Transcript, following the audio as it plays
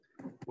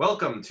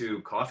Welcome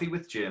to Coffee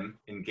with Jim,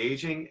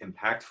 engaging,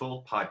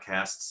 impactful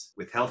podcasts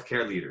with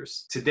healthcare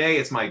leaders. Today,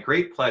 it's my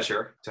great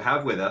pleasure to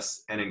have with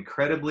us an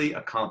incredibly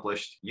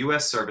accomplished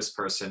U.S. service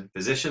person,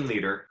 physician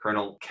leader,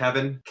 Colonel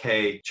Kevin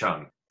K.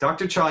 Chung.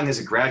 Dr. Chung is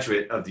a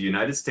graduate of the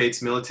United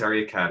States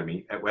Military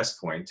Academy at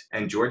West Point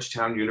and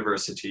Georgetown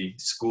University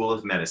School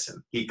of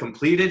Medicine. He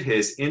completed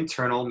his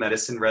internal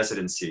medicine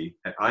residency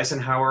at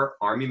Eisenhower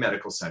Army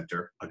Medical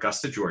Center,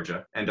 Augusta,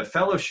 Georgia, and a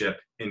fellowship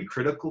in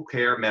critical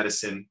care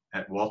medicine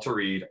at Walter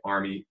Reed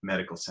Army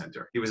Medical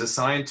Center. He was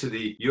assigned to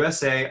the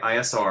USA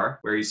ISR,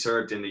 where he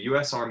served in the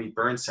U.S. Army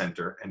Burn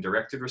Center and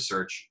directed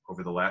research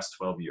over the last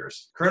 12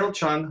 years. Colonel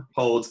Chung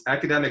holds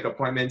academic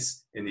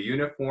appointments in the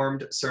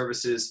Uniformed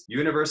Services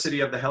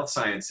University of the Health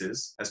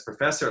Sciences as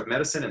Professor of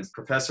Medicine and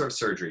Professor of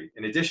Surgery.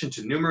 In addition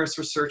to numerous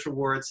research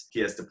awards, he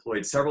has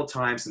deployed several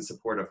times in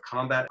support of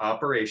combat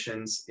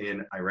operations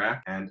in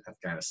Iraq and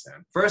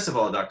Afghanistan. First of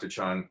all, Dr.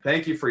 Chung,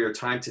 thank you for your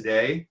time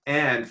today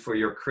and for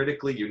your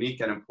critically unique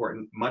and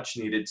important,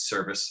 much-needed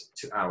service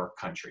to our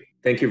country.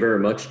 Thank you very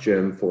much,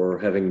 Jim, for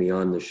having me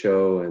on the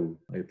show, and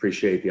I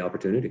appreciate the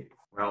opportunity.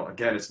 Well,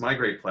 again, it's my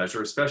great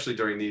pleasure, especially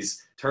during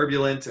these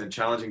turbulent and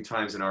challenging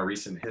times in our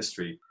recent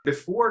history.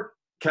 Before,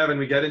 Kevin,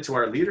 we get into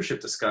our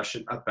leadership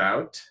discussion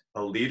about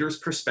a leader's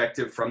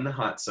perspective from the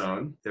hot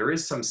zone, there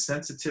is some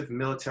sensitive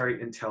military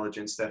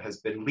intelligence that has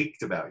been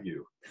leaked about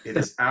you. It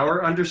is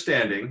our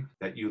understanding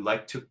that you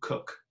like to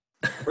cook.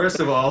 First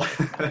of all,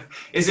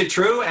 is it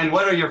true? And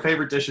what are your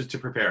favorite dishes to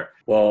prepare?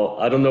 Well,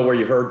 I don't know where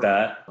you heard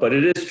that, but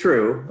it is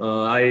true.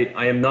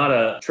 I am not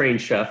a trained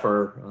chef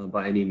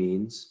by any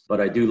means, but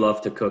I do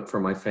love to cook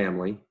for my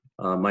family.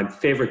 My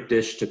favorite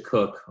dish to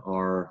cook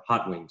are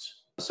hot wings.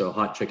 So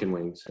hot chicken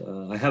wings.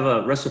 I have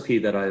a recipe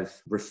that I've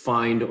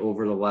refined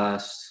over the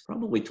last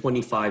probably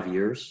 25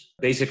 years.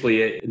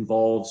 Basically, it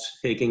involves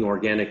taking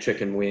organic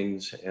chicken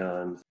wings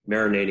and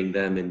marinating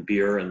them in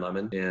beer and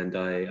lemon. And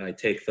I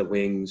take the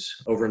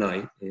wings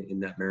overnight in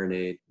that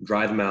marinade,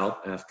 dry them out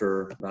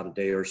after about a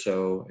day or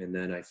so, and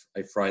then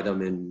I fry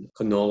them in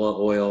canola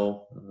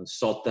oil,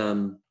 salt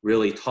them,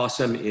 really toss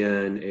them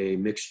in a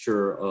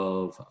mixture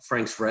of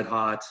Frank's Red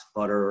Hot,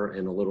 butter,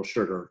 and a little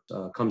sugar.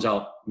 Comes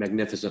out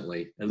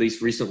magnificently. At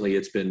least recently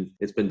it's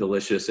been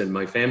delicious, and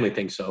my family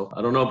thinks so.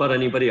 I don't know about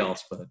anybody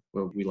else, but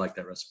we like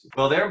that recipe.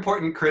 Well, they're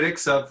important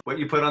critics of what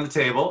you put on the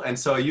table, and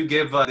so you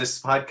give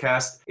this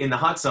podcast In the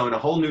Hot Zone a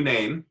whole new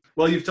name.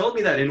 Well, you've told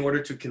me that in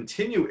order to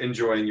continue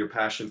enjoying your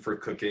passion for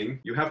cooking,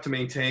 you have to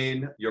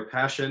maintain your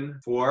passion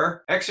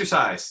for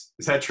exercise.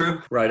 Is that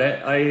true? Right.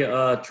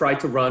 I try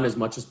to run as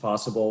much as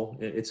possible.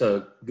 It's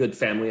a good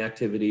family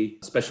activity,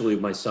 especially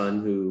with my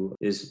son, who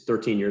is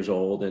 13 years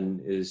old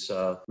and is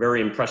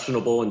very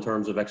impressionable in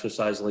terms of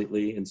exercise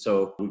lately. And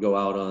so we go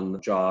out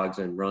on jogs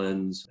and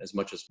runs as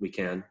much as we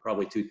can,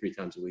 probably 2-3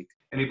 times a week.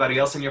 Anybody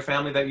else in your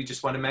family that you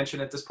just want to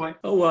mention at this point?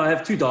 Oh, well, I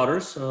have 2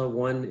 daughters.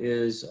 One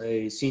is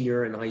a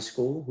senior in high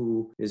school who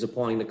is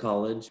applying to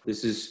college.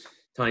 This is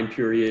time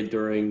period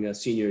during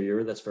senior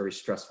year that's very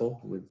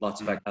stressful with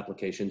lots of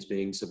applications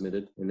being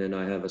submitted. And then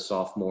I have a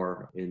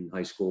sophomore in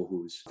high school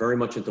who's very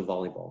much into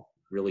volleyball,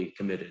 really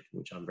committed,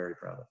 which I'm very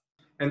proud of.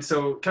 And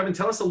so, Kevin,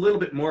 tell us a little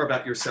bit more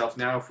about yourself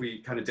now if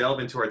we kind of delve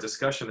into our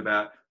discussion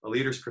about a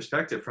leader's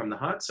perspective from the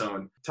hot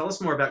zone. Tell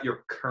us more about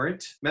your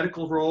current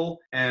medical role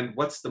and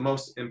what's the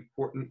most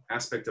important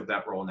aspect of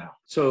that role now.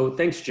 So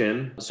thanks,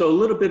 Jim. So a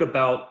little bit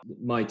about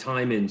my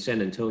time in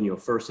San Antonio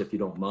first, if you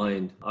don't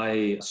mind.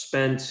 I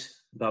spent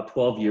about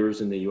 12 years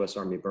in the U.S.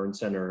 Army Burn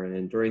Center.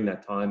 And during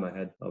that time, I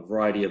had a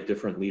variety of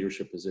different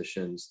leadership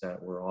positions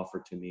that were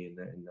offered to me and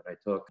that I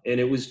took. And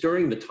it was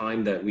during the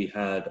time that we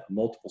had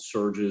multiple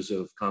surges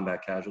of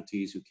combat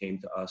casualties who came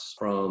to us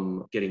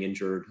from getting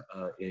injured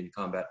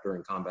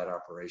during combat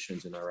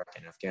operations in Iraq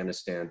and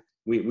Afghanistan.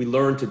 We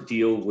learned to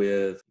deal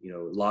with,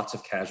 lots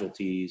of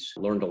casualties,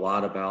 learned a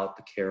lot about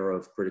the care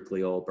of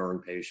critically ill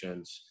burn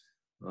patients,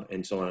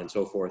 and so on and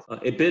so forth.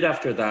 A bit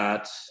after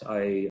that,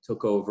 I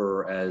took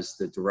over as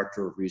the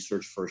director of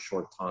research for a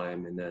short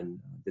time and then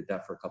did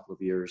that for a couple of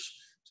years.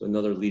 So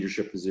another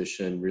leadership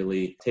position,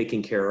 really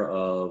taking care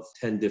of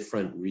 10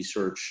 different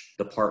research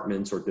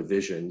departments or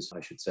divisions,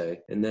 I should say.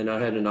 And then I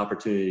had an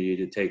opportunity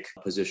to take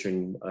a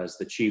position as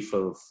the chief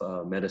of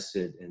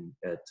medicine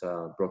at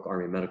Brooke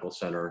Army Medical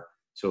Center.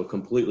 So a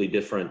completely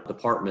different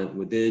department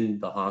within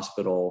the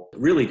hospital,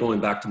 really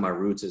going back to my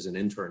roots as an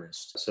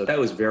internist. So that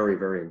was very,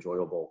 very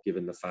enjoyable,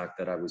 given the fact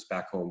that I was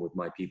back home with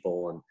my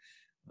people and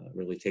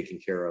really taking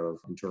care of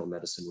internal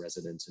medicine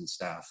residents and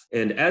staff.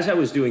 And as I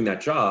was doing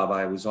that job,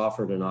 I was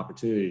offered an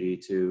opportunity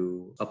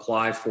to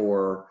apply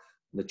for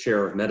the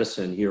chair of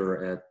medicine here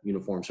at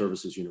Uniformed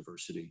Services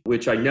University,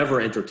 which I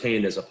never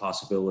entertained as a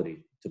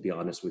possibility, to be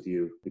honest with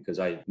you, because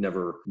I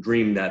never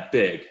dreamed that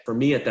big. For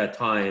me at that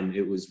time,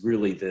 it was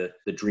really the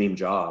dream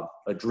job,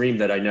 a dream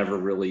that I never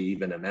really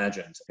even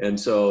imagined. And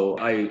so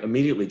I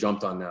immediately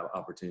jumped on that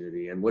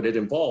opportunity. And what it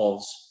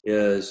involves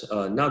is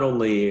not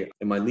only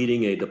am I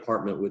leading a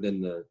department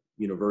within the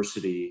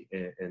University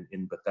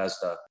in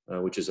Bethesda,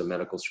 which is a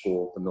medical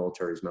school, the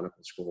military's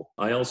medical school.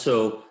 I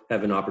also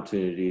have an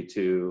opportunity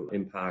to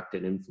impact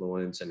and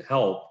influence and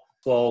help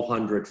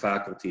 1,200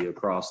 faculty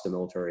across the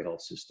military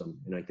health system.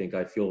 And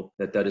I feel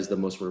that that is the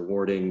most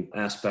rewarding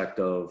aspect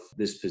of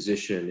this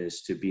position,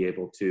 is to be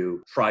able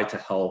to try to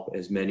help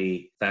as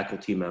many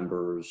faculty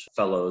members,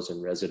 fellows,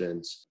 and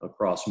residents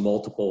across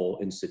multiple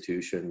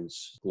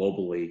institutions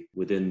globally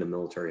within the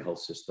military health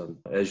system.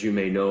 As you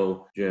may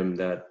know, Jim,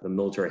 that the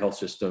military health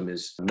system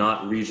is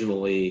not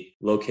regionally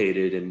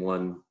located in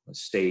one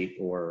state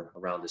or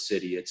around the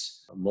city.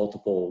 It's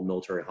multiple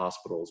military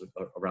hospitals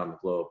around the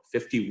globe,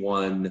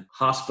 51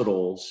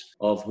 hospitals,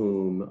 of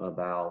whom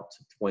about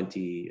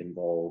 20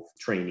 involve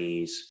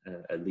trainees,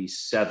 at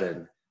least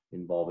 7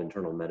 involve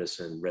internal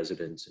medicine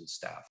residents and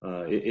staff.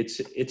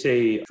 It's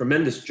a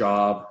tremendous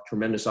job,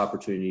 tremendous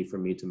opportunity for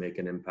me to make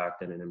an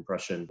impact and an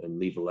impression and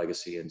leave a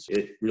legacy. And so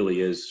it really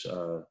is,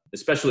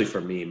 especially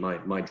for me,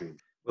 my dream.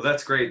 Well,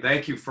 that's great.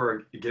 Thank you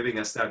for giving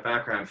us that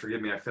background.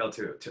 Forgive me, I failed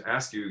to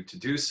ask you to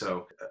do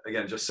so.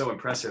 Again, just so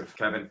impressive,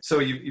 Kevin. So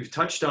you've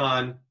touched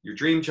on your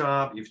dream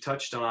job. You've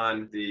touched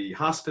on the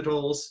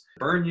hospitals,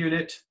 burn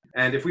unit.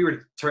 And if we were to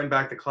turn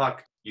back the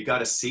clock, you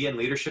got a C in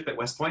leadership at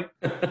West Point?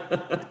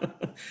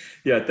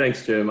 Yeah,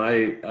 thanks, Jim.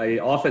 I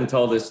often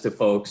tell this to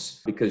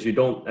folks because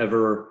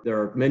there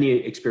are many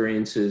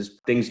experiences,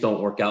 things don't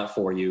work out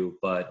for you,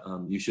 but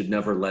you should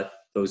never let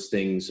those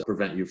things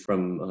prevent you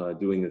from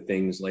doing the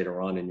things later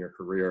on in your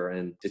career.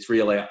 And it's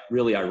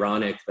really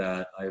ironic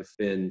that I've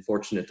been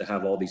fortunate to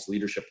have all these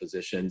leadership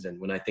positions. And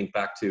when I think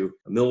back to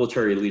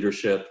military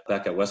leadership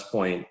back at West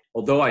Point,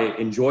 although I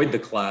enjoyed the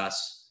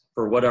class,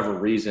 for whatever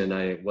reason,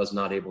 I was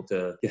not able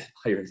to get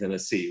higher than a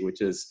C,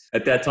 which is,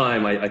 at that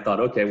time, I thought,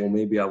 okay, well,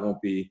 maybe I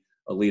won't be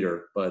a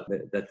leader, but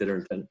that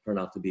didn't turn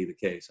out to be the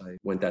case. I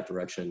went that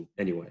direction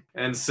anyway.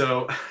 And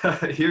so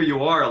here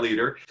you are, a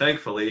leader,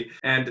 thankfully,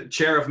 and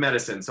chair of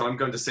medicine. So I'm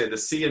going to say the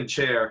C in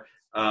chair,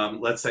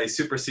 let's say,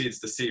 supersedes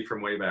the C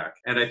from way back.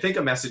 And I think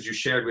a message you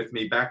shared with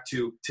me back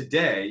to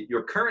today,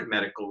 your current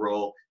medical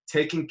role,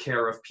 taking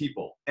care of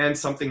people. And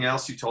something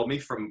else you told me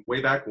from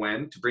way back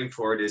when to bring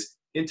forward is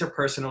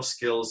interpersonal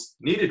skills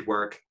needed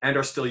work and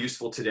are still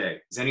useful today.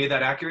 Is any of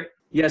that accurate?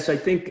 Yes, I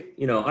think,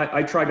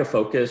 I try to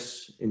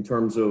focus in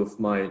terms of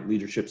my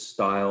leadership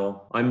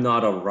style. I'm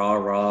not a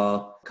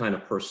rah-rah kind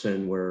of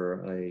person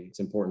where it's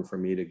important for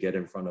me to get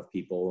in front of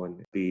people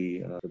and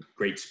be a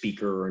great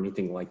speaker or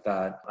anything like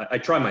that. I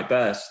try my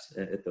best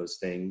at those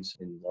things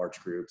in large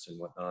groups and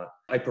whatnot.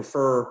 I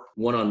prefer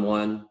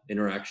one-on-one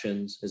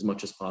interactions as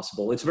much as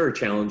possible. It's very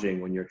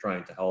challenging when you're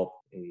trying to help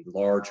a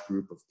large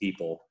group of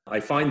people. I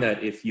find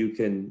that if you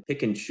can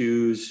pick and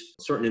choose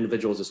certain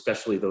individuals,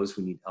 especially those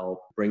who need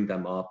help, bring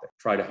them up,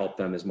 try to help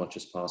them as much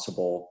as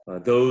possible.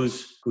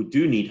 Those who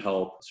do need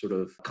help sort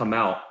of come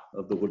out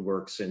of the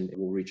woodworks and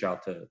will reach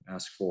out to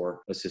ask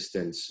for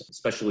assistance.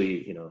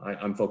 Especially,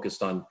 I'm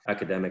focused on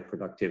academic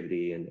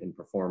productivity and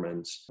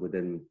performance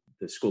within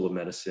the School of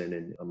Medicine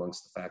and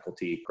amongst the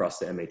faculty across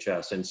the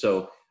MHS. And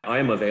so I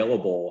am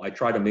available. I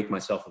try to make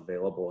myself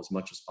available as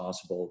much as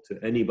possible to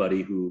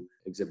anybody who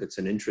exhibits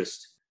an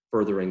interest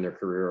furthering their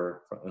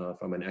career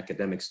from an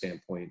academic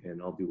standpoint,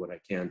 and I'll do what I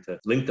can to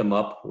link them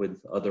up with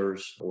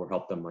others or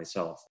help them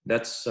myself.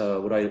 That's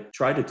what I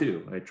try to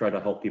do. I try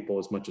to help people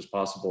as much as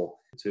possible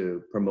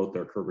to promote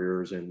their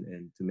careers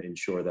and to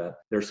ensure that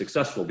they're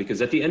successful,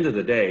 because at the end of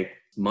the day,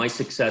 my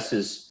success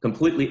is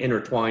completely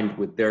intertwined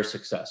with their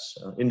success.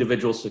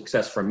 Individual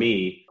success for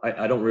me,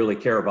 I don't really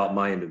care about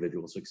my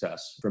individual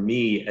success. For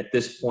me, at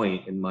this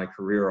point in my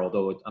career,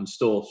 although I'm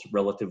still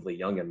relatively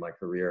young in my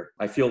career,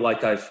 I feel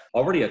like I've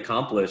already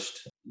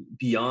accomplished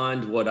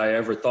beyond what I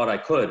ever thought I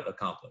could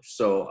accomplish.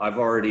 So I've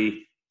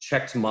already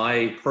checked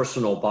my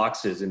personal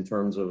boxes in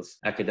terms of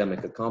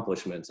academic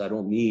accomplishments. I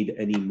don't need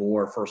any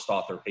more first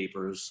author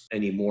papers,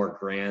 any more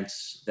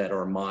grants that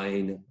are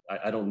mine.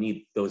 I don't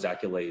need those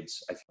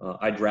accolades.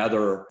 I'd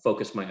rather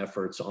focus my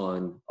efforts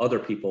on other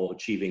people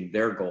achieving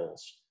their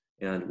goals.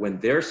 And when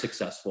they're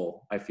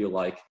successful, I feel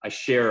like I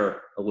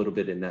share a little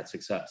bit in that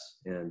success,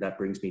 and that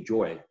brings me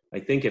joy. I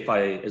think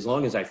as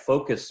long as I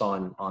focus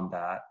on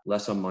that,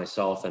 less on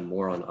myself and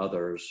more on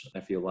others,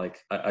 I feel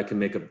like I can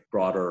make a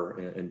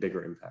broader and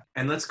bigger impact.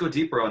 And let's go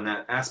deeper on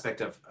that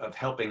aspect of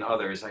helping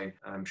others.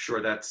 I'm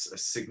sure that's a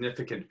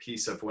significant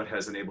piece of what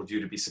has enabled you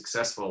to be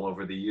successful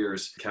over the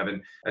years,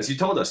 Kevin. As you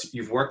told us,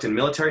 you've worked in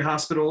military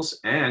hospitals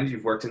and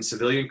you've worked in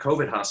civilian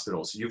COVID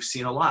hospitals. You've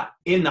seen a lot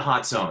in the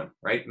hot zone,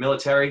 right?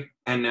 Military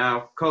and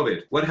now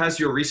COVID. What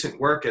has your recent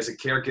work as a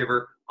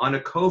caregiver on a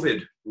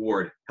COVID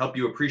ward help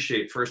you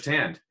appreciate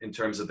firsthand in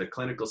terms of the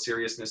clinical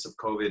seriousness of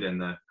COVID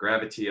and the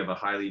gravity of a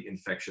highly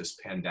infectious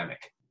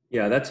pandemic?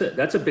 Yeah, that's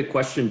a big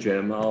question,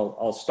 Jim.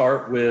 I'll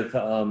start with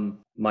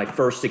my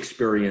first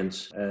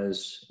experience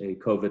as a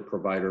COVID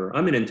provider.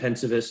 I'm an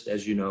intensivist,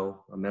 as you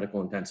know, a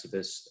medical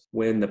intensivist.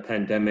 When the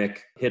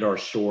pandemic hit our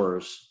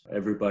shores,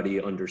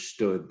 everybody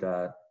understood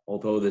that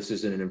although this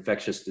isn't an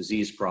infectious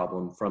disease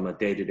problem, from a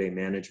day-to-day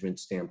management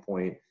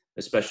standpoint,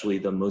 especially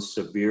the most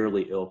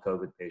severely ill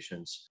COVID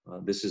patients.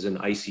 This is an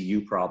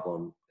ICU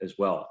problem as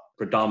well,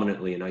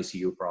 predominantly an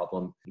ICU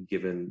problem,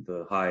 given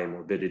the high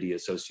morbidity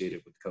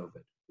associated with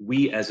COVID.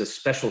 We as a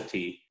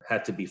specialty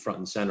had to be front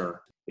and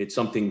center. It's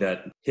something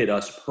that hit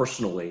us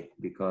personally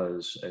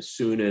because as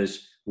soon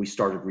as we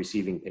started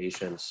receiving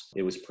patients,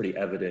 it was pretty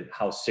evident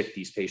how sick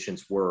these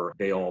patients were.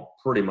 They all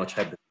pretty much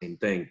had the same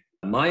thing.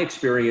 My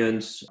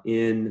experience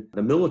in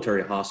the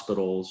military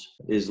hospitals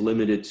is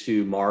limited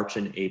to March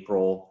and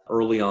April,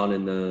 early on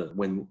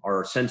when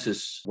our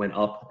census went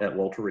up at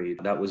Walter Reed.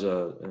 That was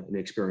an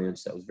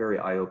experience that was very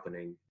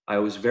eye-opening. I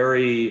was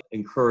very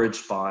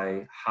encouraged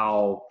by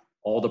how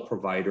all the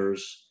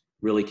providers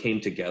really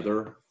came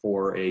together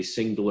for a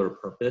singular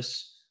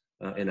purpose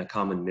and a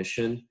common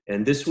mission.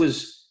 And this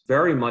was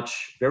very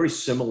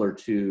similar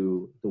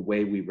to the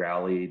way we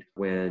rallied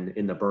when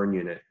in the burn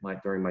unit,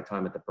 during my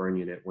time at the burn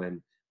unit,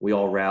 when we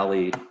all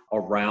rallied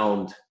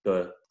around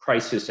the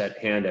crisis at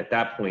hand at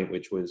that point,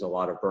 which was a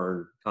lot of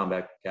burn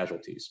combat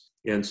casualties.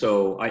 And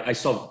so I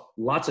saw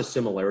lots of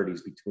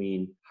similarities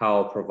between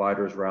how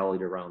providers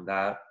rallied around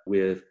that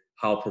with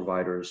how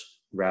providers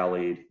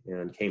rallied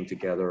and came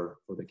together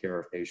for the care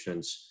of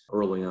patients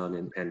early on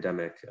in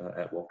pandemic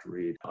at Walter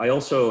Reed. I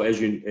also,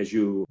 as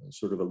you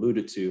sort of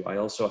alluded to, I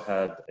also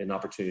had an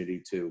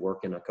opportunity to work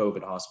in a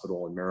COVID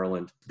hospital in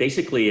Maryland,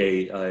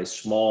 basically a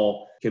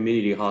small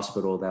community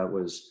hospital that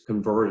was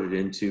converted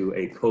into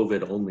a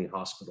COVID-only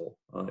hospital.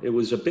 It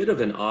was a bit of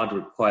an odd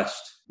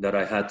request that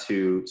I had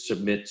to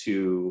submit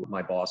to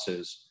my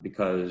bosses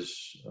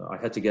because I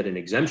had to get an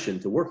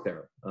exemption to work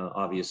there,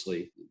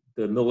 obviously.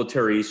 The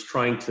military's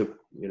trying to,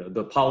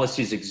 the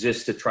policies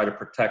exist to try to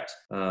protect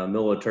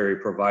military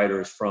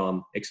providers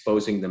from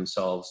exposing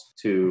themselves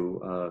to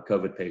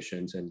COVID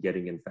patients and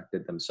getting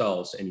infected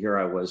themselves. And here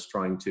I was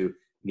trying to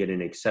get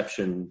an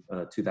exception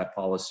to that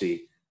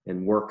policy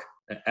and work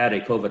at a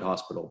COVID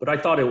hospital. But I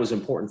thought it was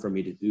important for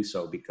me to do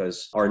so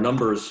because our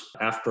numbers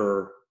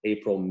after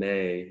April,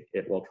 May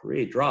at Walter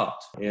Reed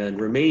dropped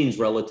and remains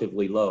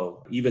relatively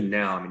low. Even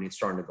now, it's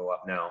starting to go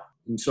up now.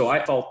 And so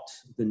I felt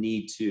the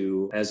need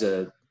to, as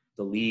the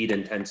lead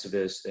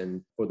intensivist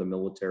and for the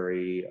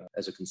military,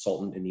 as a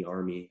consultant in the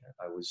Army,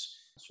 I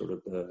was sort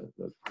of the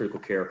critical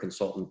care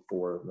consultant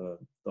for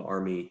the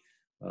Army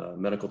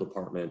medical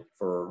department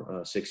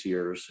for 6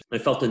 years. I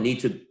felt the need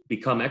to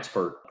become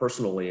expert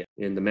personally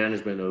in the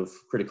management of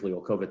critically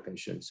ill COVID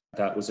patients.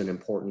 That was an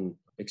important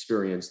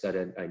experience that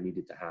I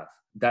needed to have.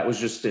 That was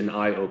just an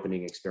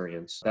eye-opening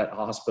experience. That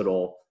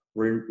hospital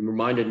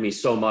reminded me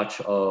so much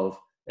of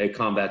a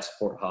combat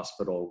support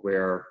hospital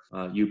where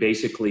you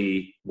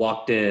basically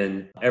walked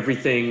in,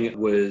 everything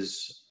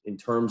was, in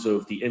terms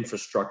of the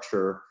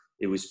infrastructure,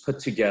 it was put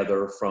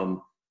together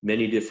from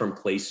many different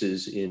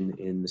places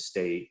in the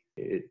state.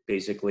 It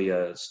basically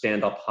a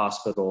stand-up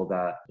hospital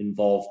that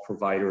involved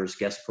providers,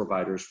 guest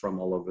providers from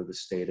all over the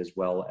state, as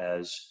well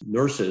as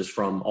nurses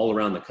from all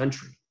around the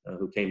country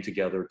who came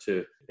together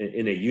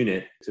in a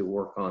unit to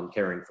work on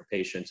caring for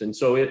patients. And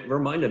so it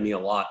reminded me a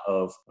lot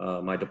of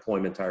my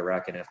deployment to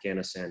Iraq and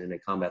Afghanistan in a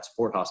combat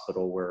support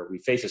hospital where we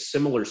face a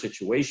similar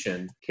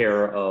situation,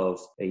 care of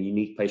a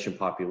unique patient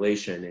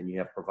population, and you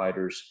have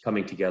providers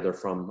coming together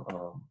from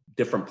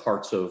different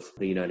parts of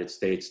the United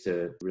States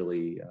to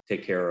really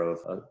take care of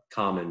a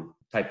common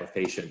type of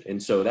patient.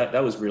 And so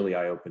that was really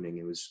eye-opening.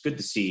 It was good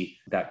to see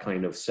that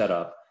kind of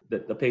setup.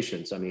 The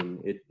patients,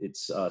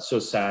 it's so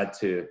sad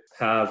to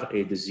have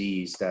a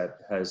disease that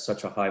has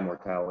such a high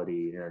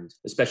mortality, and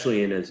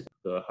especially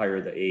the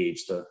higher the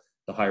age, the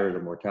higher the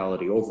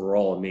mortality.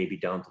 Overall, it may be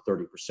down to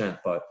 30%,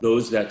 but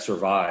those that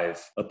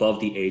survive above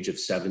the age of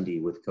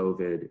 70 with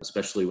COVID,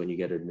 especially when you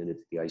get admitted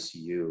to the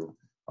ICU,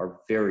 are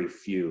very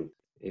few.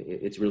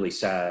 It's really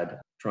sad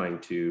trying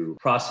to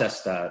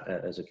process that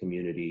as a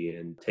community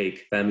and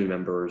take family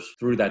members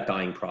through that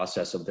dying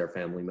process of their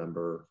family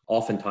member,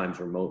 oftentimes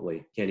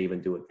remotely. Can't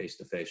even do it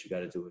face-to-face. You got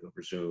to do it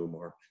over Zoom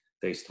or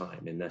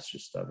FaceTime, and that's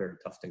just a very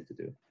tough thing to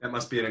do. That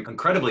must be an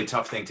incredibly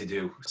tough thing to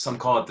do. Some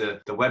call it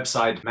the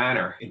website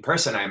manner. In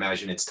person, I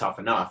imagine it's tough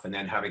enough, and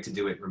then having to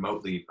do it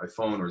remotely by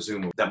phone or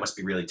Zoom, that must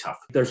be really tough.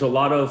 There's a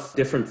lot of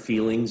different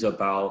feelings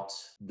about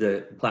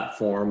the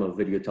platform of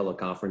video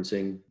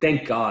teleconferencing.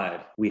 Thank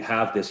God we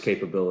have this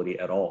capability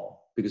at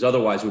all, because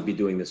otherwise we'd be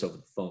doing this over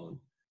the phone.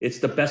 It's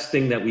the best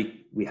thing that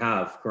we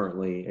have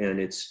currently, and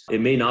it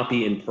may not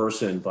be in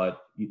person,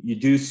 but you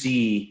do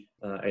see,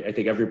 I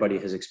think everybody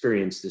has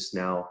experienced this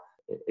now,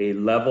 a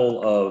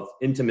level of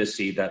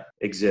intimacy that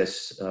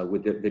exists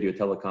with video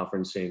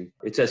teleconferencing.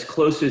 It's as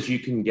close as you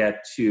can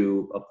get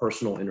to a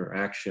personal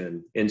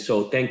interaction. And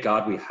so thank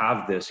God we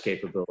have this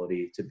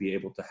capability to be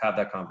able to have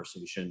that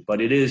conversation. But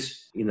it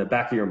is in the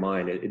back of your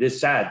mind, it is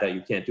sad that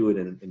you can't do it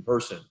in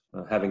person,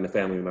 having the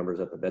family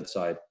members at the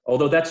bedside.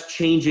 Although that's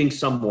changing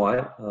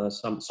somewhat.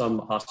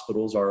 Some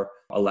hospitals are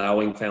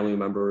allowing family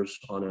members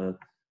on a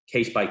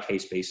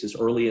case-by-case basis.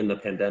 Early in the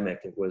pandemic,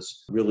 it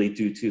was really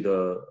due to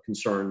the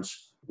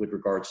concerns with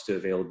regards to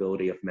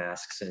availability of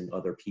masks and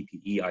other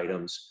PPE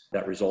items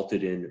that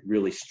resulted in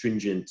really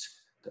stringent,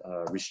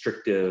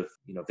 restrictive,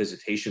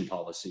 visitation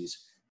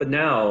policies. But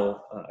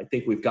now I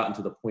think we've gotten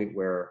to the point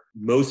where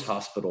most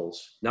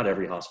hospitals, not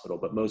every hospital,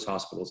 but most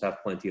hospitals have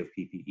plenty of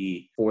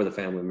PPE for the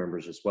family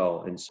members as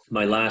well. And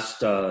my last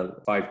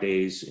 5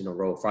 days in a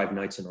row, 5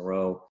 nights in a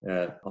row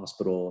at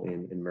hospital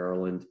in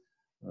Maryland,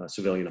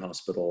 civilian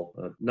hospital,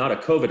 not a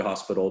COVID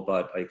hospital,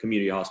 but a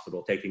community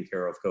hospital taking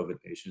care of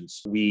COVID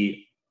patients.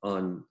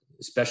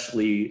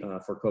 Especially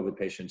for COVID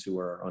patients who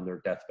are on their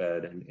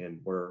deathbed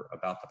and were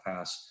about to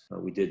pass,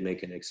 we did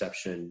make an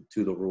exception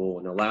to the rule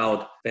and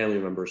allowed family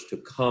members to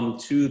come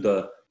to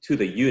the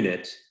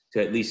unit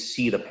to at least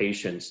see the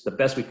patients. The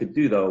best we could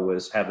do, though,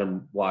 was have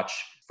them watch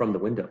from the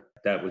window.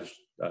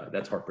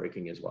 That's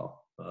heartbreaking as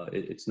well.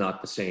 It's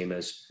not the same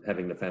as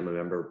having the family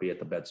member be at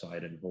the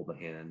bedside and hold the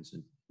hands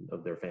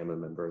of their family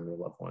member and their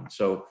loved one.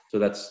 So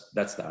that's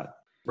that.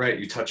 Right.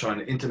 You touch on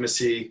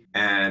intimacy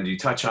and you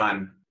touch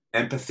on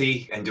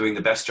empathy and doing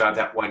the best job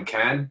that one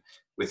can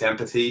with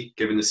empathy,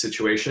 given the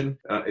situation.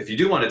 If you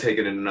do want to take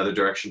it in another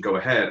direction, go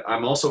ahead.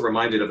 I'm also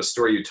reminded of a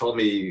story you told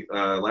me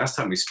last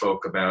time we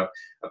spoke about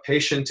a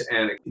patient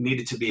and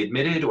needed to be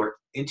admitted or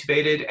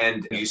intubated,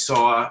 and you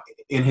saw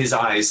in his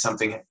eyes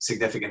something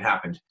significant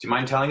happened. Do you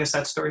mind telling us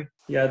that story?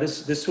 Yeah,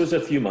 this was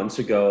a few months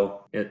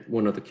ago at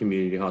one of the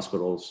community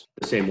hospitals,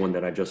 the same one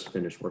that I just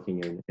finished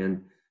working in.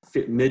 And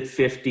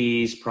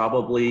mid-50s,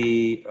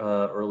 probably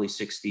early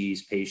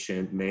 60s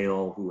patient,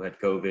 male who had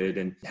COVID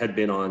and had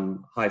been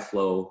on high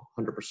flow,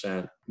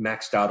 100%,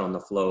 maxed out on the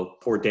flow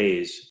for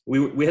days.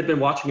 We had been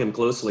watching him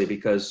closely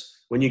because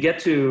when you get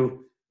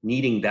to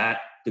needing that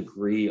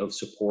degree of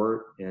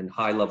support and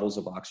high levels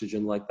of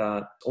oxygen like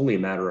that, it's only a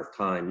matter of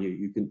time.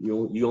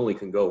 You only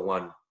can go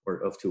one or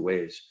of two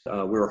ways.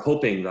 We were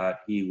hoping that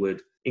he would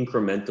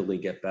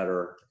incrementally get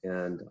better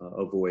and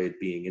avoid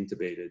being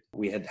intubated.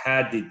 We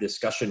had the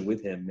discussion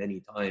with him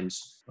many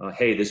times.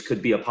 Hey, this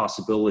could be a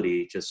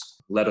possibility.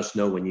 Just let us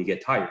know when you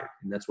get tired.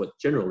 And that's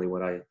generally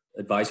what I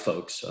advise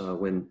folks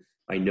when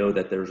I know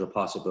that there's a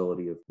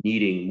possibility of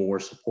needing more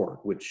support,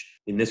 which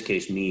in this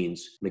case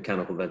means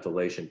mechanical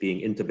ventilation, being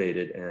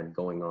intubated and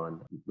going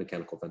on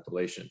mechanical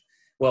ventilation.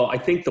 Well, I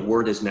think the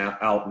word is now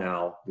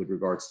out with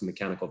regards to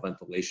mechanical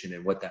ventilation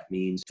and what that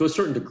means. To a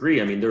certain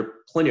degree, I mean, there are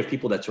plenty of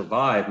people that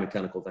survive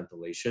mechanical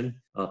ventilation.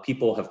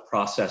 People have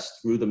processed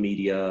through the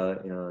media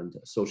and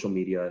social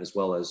media, as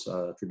well as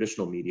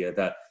traditional media,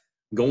 that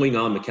going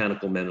on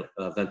mechanical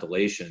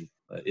ventilation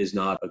is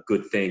not a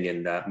good thing,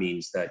 and that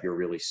means that you're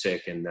really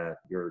sick and that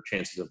your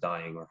chances of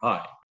dying are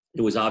high.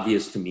 It was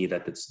obvious to me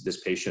that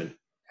this patient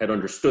had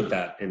understood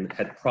that and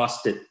had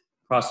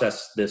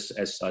process this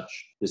as such,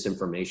 this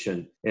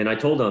information. And I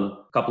told him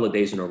a couple of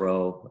days in a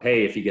row,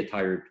 hey, if you get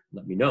tired,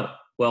 let me know.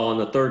 Well, on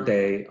the third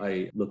day,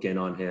 I look in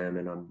on him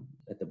and I'm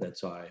at the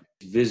bedside,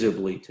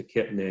 visibly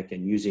tachypnic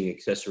and using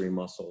accessory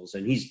muscles.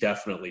 And he's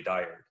definitely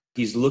tired.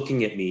 He's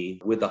looking at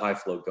me with the high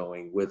flow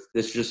going, with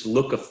this just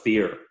look of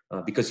fear,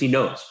 because he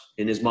knows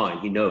in his mind,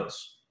 he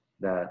knows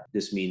that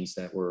this means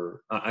that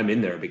I'm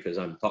in there because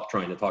I'm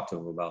trying to talk to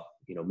him about,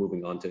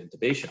 moving on to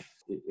intubation.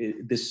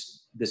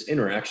 This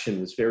interaction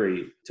was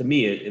to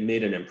me, it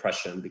made an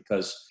impression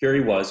because here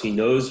he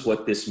knows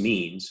what this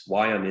means,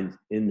 why I'm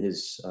in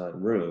his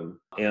room.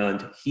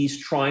 And he's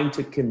trying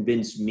to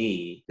convince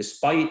me,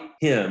 despite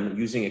him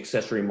using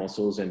accessory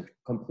muscles and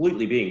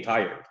completely being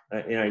tired.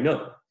 And I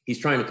know he's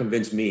trying to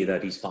convince me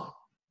that he's fine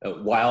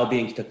while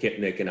being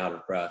tachypnic and out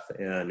of breath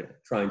and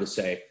trying to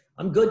say,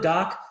 I'm good,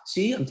 doc.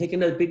 See, I'm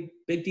taking a big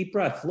deep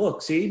breath.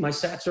 Look, see, my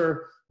sats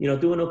are,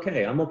 doing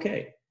okay. I'm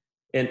okay.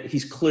 And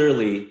he's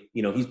clearly,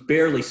 he's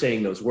barely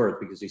saying those words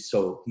because he's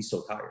so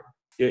tired.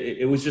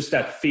 It was just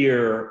that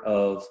fear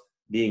of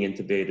being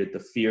intubated, the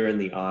fear in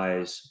the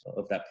eyes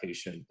of that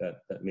patient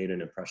that made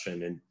an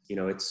impression. And,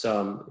 it's,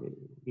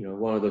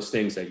 one of those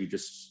things that you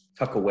just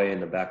tuck away in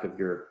the back of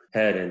your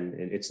head. And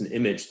it's an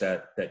image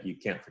that you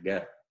can't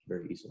forget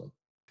very easily.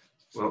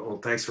 Well,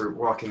 thanks for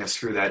walking us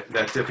through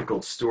that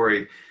difficult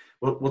story.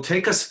 We'll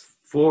take us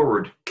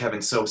forward,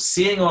 Kevin. So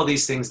seeing all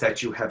these things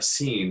that you have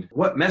seen,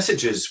 what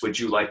messages would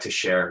you like to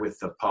share with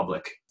the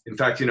public? In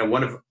fact,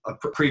 one of a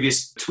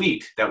previous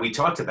tweet that we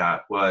talked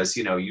about was,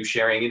 you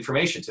sharing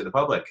information to the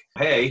public.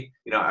 Hey,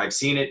 I've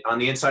seen it on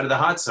the inside of the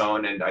hot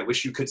zone and I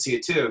wish you could see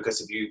it too,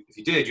 because if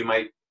you did, you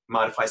might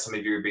modify some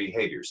of your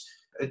behaviors.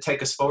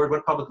 Take us forward.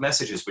 What public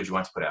messages would you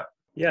want to put out?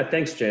 Yeah,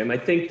 thanks, Jim. I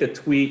think the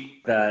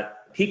tweet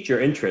that piqued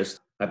your interest,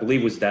 I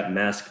believe, was that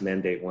mask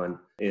mandate one.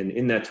 And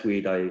in that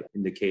tweet, I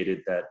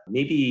indicated that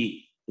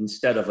maybe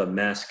instead of a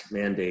mask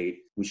mandate,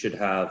 we should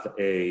have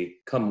a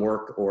come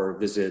work or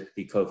visit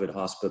the COVID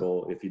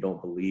hospital if you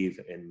don't believe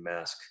in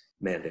mask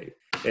mandate.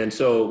 And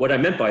so what I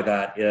meant by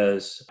that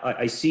is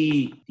I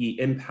see the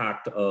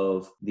impact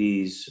of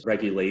these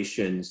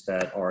regulations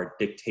that are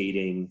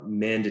dictating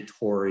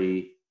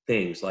mandatory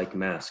things like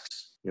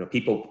masks.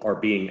 People are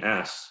being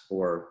asked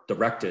or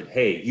directed,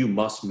 hey, you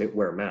must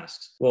wear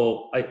masks.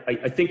 Well,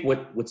 I think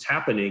what's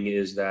happening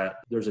is that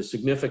there's a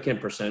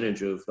significant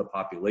percentage of the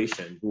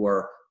population who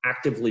are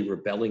actively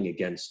rebelling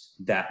against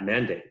that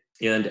mandate.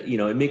 And,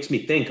 it makes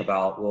me think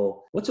about,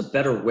 well, what's a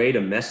better way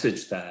to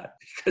message that?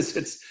 Because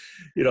it's,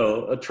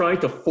 trying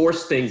to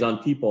force things on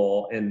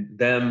people and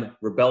them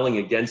rebelling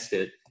against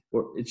it,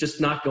 or it's just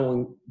not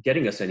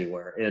getting us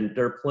anywhere. And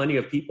there are plenty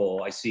of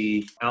people I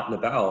see out and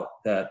about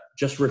that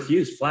just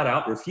flat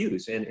out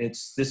refuse. And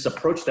it's this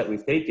approach that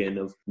we've taken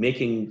of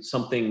making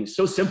something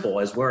so simple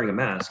as wearing a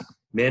mask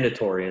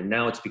mandatory. And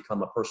now it's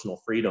become a personal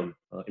freedom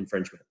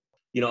infringement.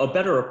 A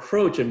better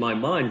approach in my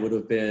mind would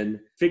have been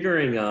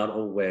figuring out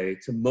a way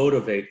to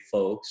motivate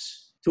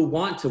folks to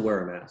want to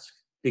wear a mask,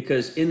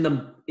 because in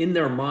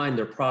their mind,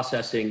 they're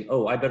processing,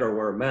 oh, I better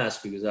wear a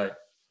mask because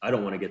I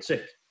don't want to get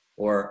sick,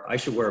 or I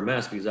should wear a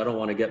mask because I don't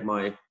want to get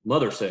my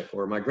mother sick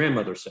or my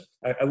grandmother sick.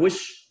 I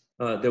wish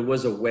there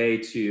was a way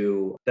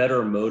to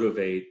better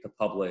motivate the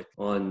public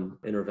on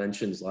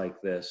interventions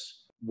like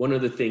this. One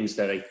of the things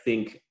that I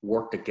think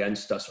worked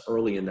against us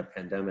early in the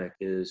pandemic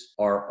is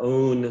our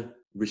own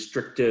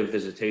restrictive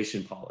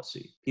visitation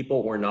policy.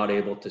 People were not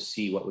able to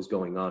see what was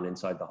going on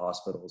inside the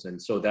hospitals. And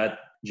so that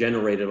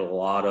generated a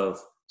lot of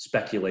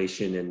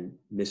speculation and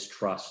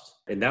mistrust.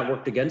 And that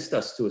worked against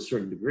us to a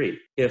certain degree.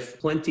 If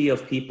plenty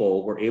of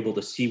people were able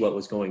to see what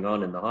was going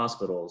on in the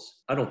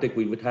hospitals, I don't think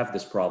we would have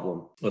this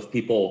problem of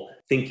people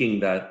thinking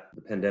that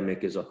the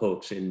pandemic is a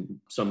hoax in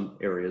some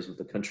areas of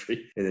the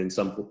country and in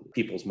some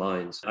people's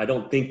minds. I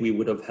don't think we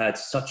would have had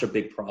such a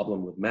big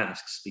problem with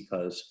masks,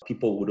 because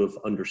people would have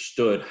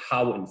understood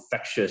how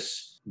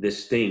infectious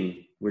this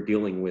thing we're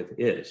dealing with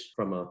is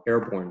from an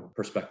airborne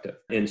perspective.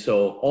 And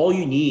so all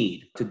you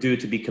need to do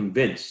to be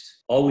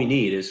convinced, all we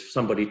need is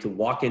somebody to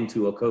walk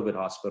into a COVID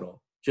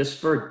hospital just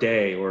for a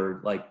day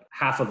or like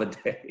half of a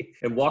day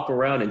and walk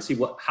around and see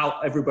how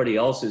everybody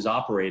else is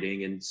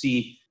operating, and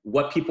see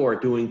what people are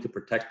doing to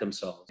protect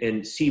themselves,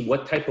 and see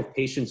what type of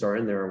patients are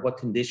in there and what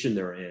condition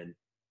they're in,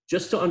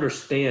 just to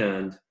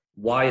understand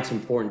why it's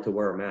important to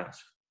wear a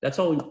mask. That's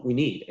all we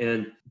need.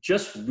 And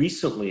just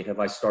recently have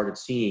I started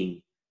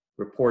seeing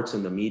reports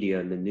in the media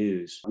and the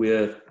news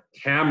with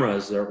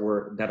cameras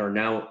that are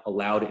now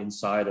allowed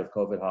inside of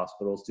COVID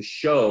hospitals to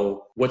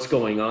show what's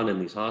going on in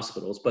these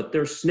hospitals. But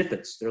they're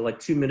snippets. They're like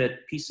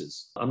 2-minute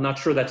pieces. I'm not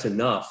sure that's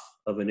enough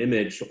of an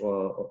image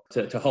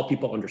to help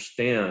people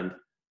understand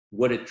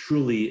what it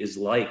truly is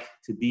like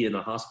to be in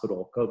a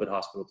hospital, COVID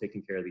hospital,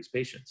 taking care of these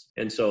patients.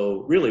 And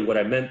so really what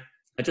I meant,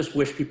 I just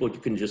wish people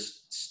can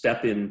just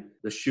step in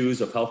the shoes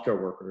of healthcare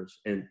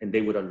workers and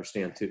they would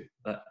understand too.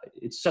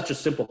 It's such a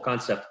simple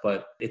concept,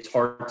 but it's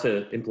hard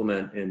to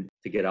implement and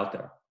to get out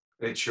there.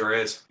 It sure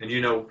is. And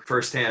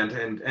firsthand,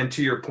 and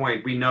to your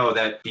point, we know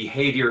that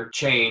behavior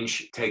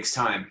change takes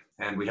time,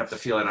 and we have to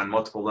feel it on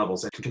multiple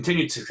levels. And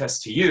continued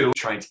success to you,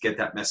 trying to get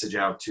that message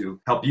out to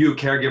help you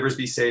caregivers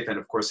be safe, and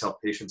of course,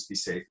 help patients be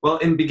safe. Well,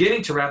 in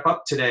beginning to wrap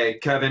up today,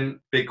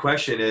 Kevin, big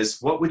question is,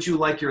 what would you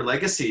like your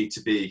legacy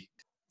to be?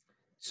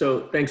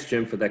 So thanks,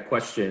 Jim, for that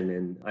question.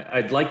 And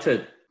I'd like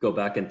to go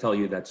back and tell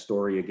you that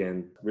story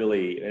again.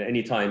 Really,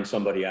 anytime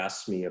somebody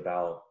asks me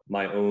about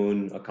my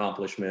own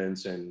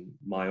accomplishments and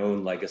my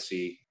own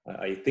legacy,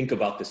 I think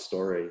about this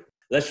story.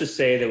 Let's just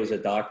say there was a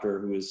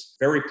doctor who was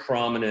very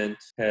prominent,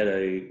 had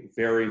a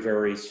very,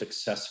 very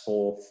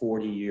successful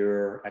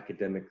 40-year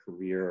academic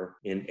career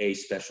in a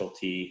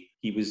specialty.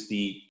 He was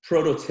the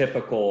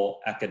prototypical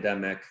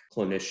academic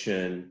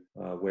clinician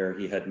where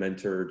he had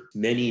mentored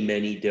many,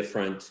 many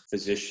different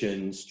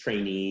physicians,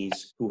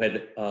 trainees who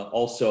had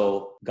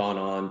also gone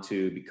on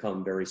to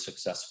become very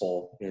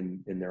successful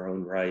in their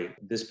own right.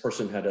 This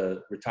person had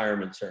a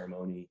retirement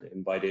ceremony,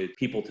 invited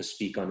people to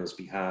speak on his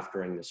behalf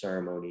during the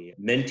ceremony.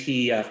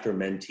 Mentee after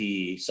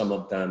mentee, some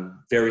of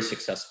them very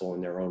successful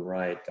in their own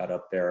right, got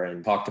up there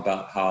and talked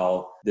about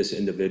how this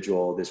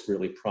individual, this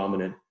really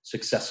prominent,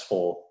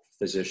 successful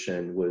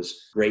physician,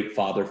 was great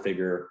father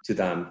figure to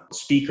them.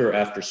 Speaker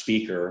after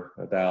speaker,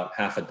 about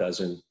half a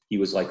dozen, he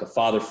was like a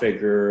father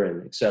figure,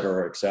 and et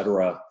cetera, et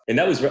cetera. And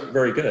that was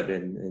very good,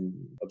 and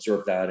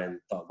observed that and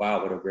thought,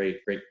 wow, what a great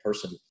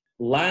person.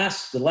 The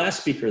last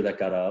speaker that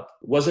got up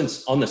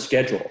wasn't on the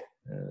schedule.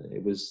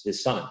 It was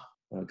his son.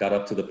 Got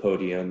up to the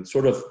podium,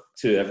 sort of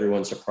to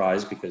everyone's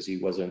surprise, because he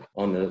wasn't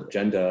on the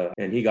agenda.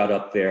 And he got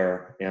up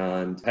there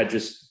and had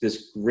just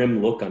this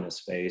grim look on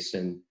his face.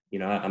 And,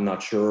 I'm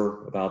not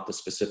sure about the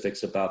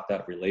specifics about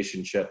that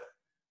relationship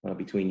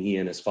between he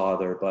and his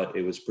father, but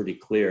it was pretty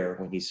clear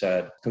when he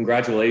said,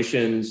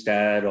 "Congratulations,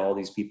 Dad, all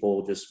these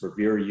people just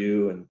revere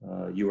you,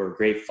 and you are a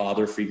great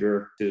father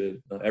figure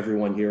to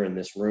everyone here in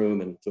this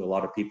room and to a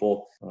lot of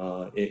people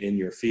in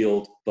your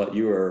field, but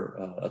you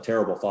are a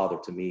terrible father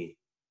to me,"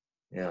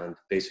 and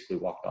basically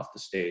walked off the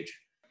stage.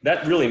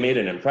 That really made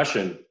an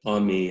impression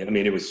on me. I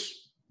mean, it was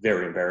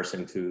very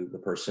embarrassing to the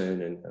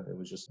person, and it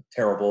was just a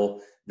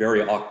terrible,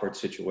 very awkward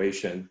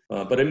situation.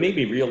 But it made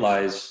me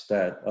realize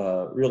that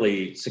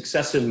really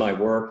success in my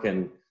work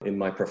and in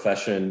my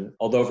profession,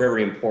 although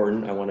very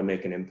important, I want to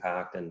make an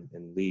impact and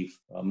leave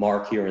a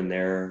mark here and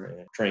there,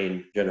 and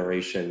train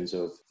generations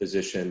of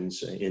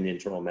physicians in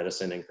internal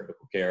medicine and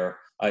critical care.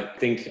 I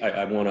think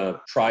I want to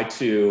try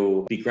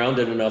to be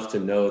grounded enough to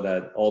know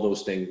that all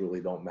those things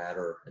really don't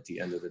matter at the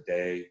end of the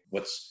day.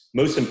 What's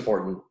most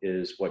important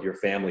is what your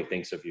family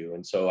thinks of you.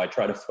 And so I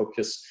try to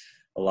focus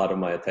a lot of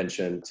my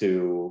attention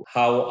to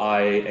how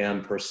I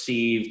am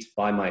perceived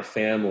by my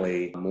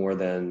family more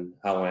than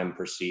how I am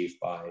perceived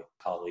by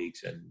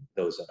colleagues and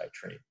those that I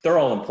train. They're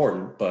all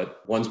important,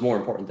 but one's more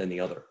important than the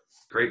other.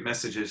 Great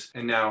messages.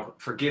 And now,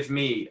 forgive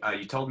me,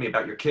 you told me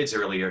about your kids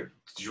earlier.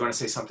 Did you want to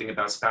say something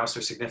about spouse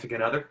or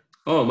significant other?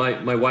 Oh,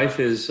 my wife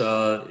is,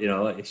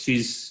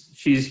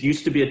 she's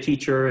used to be a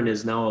teacher and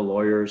is now a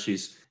lawyer.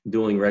 She's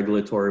doing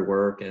regulatory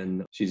work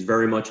and she's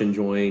very much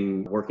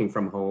enjoying working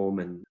from home,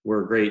 and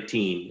we're a great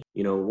team.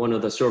 One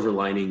of the silver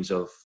linings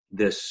of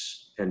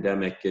this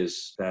pandemic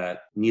is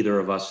that neither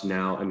of us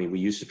now, we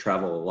used to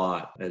travel a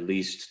lot, at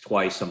least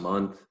twice a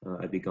month.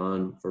 I'd be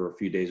gone for a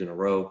few days in a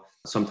row,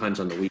 sometimes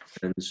on the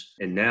weekends.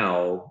 And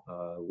now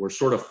we're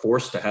sort of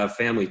forced to have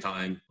family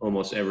time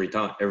almost every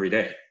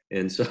day.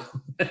 And so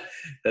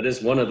that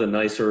is one of the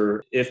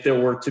nicer, if there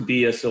were to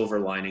be a silver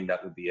lining,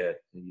 that would be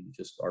it. You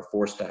just are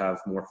forced to have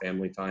more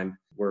family time.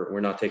 We're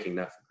not taking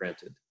that for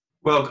granted.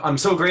 Well, I'm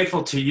so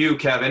grateful to you,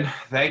 Kevin.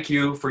 Thank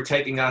you for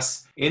taking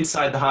us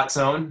inside the hot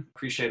zone.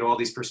 Appreciate all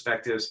these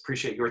perspectives.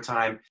 Appreciate your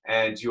time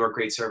and your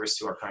great service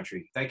to our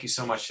country. Thank you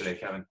so much today,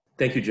 Kevin.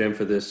 Thank you, Jim,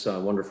 for this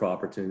wonderful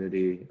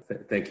opportunity.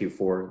 Thank you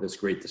for this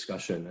great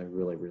discussion. I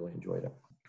really, really enjoyed it.